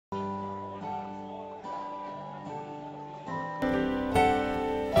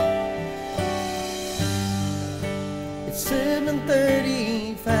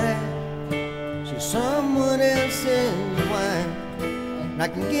7:35. She's someone else's wife, and I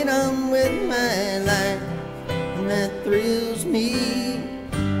can get on with my life, and that thrills me.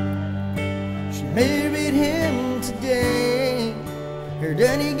 She married him today. Her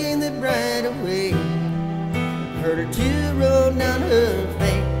daddy gave the bride away. Heard her tear roll down her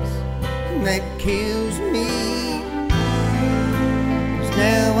face, and that kills me. 'Cause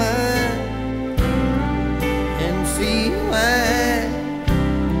now I can see why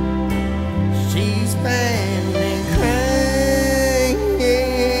she's finally crying.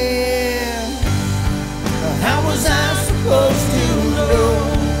 How was I supposed to know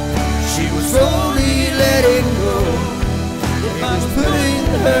she was slowly letting go? It was putting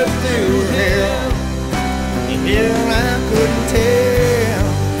her through hell. Hell, I couldn't tell.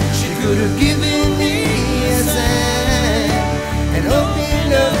 She could have given me a sign and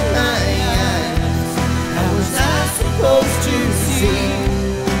opened up my eyes. How was I supposed to see?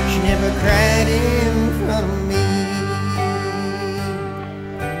 She never cried in front of me.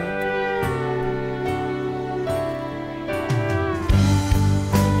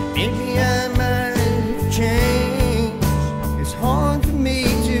 Maybe I might have changed. It's hard for me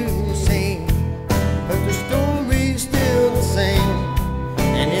to say, but the story's still the same,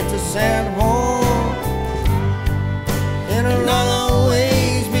 and it's a sad one. And I'll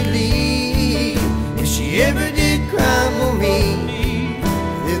always believe if she ever did cry for me,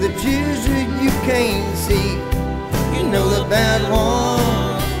 they're the tears that you can't see, you know, the bad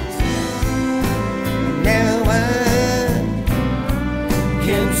ones. Now I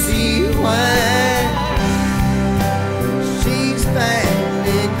can see why she's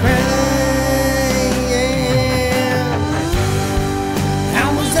finally crying. How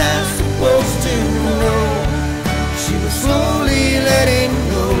was I supposed to know she was slowly letting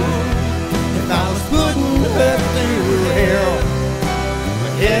go? If I was putting her through hell,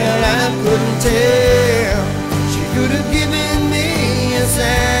 hell, I couldn't tell. She could have given me a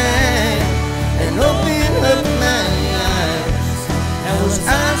sign and opened up my eyes. How was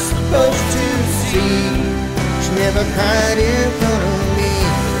I supposed to see? She never cried in front of me.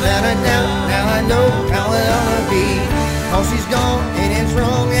 Without a doubt, now I know how it ought to be. Oh, she's gone and it's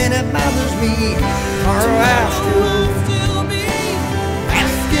wrong and it bothers me. Or I still be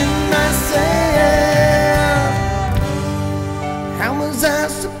asking myself, how was I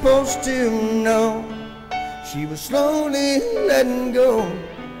supposed to know she was slowly letting go?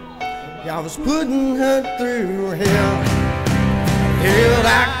 I was putting her through hell. Hell,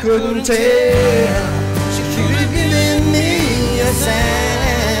 I couldn't tell. She could have given me a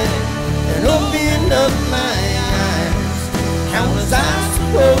sign and opened up my eyes. How was I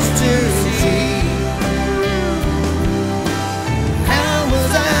supposed to see? How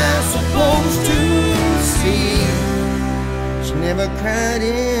was I supposed to see? She never cried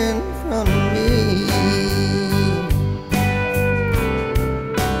in front of me.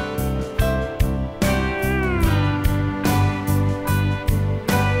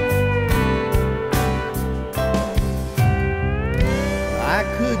 I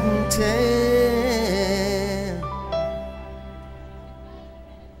couldn't tell.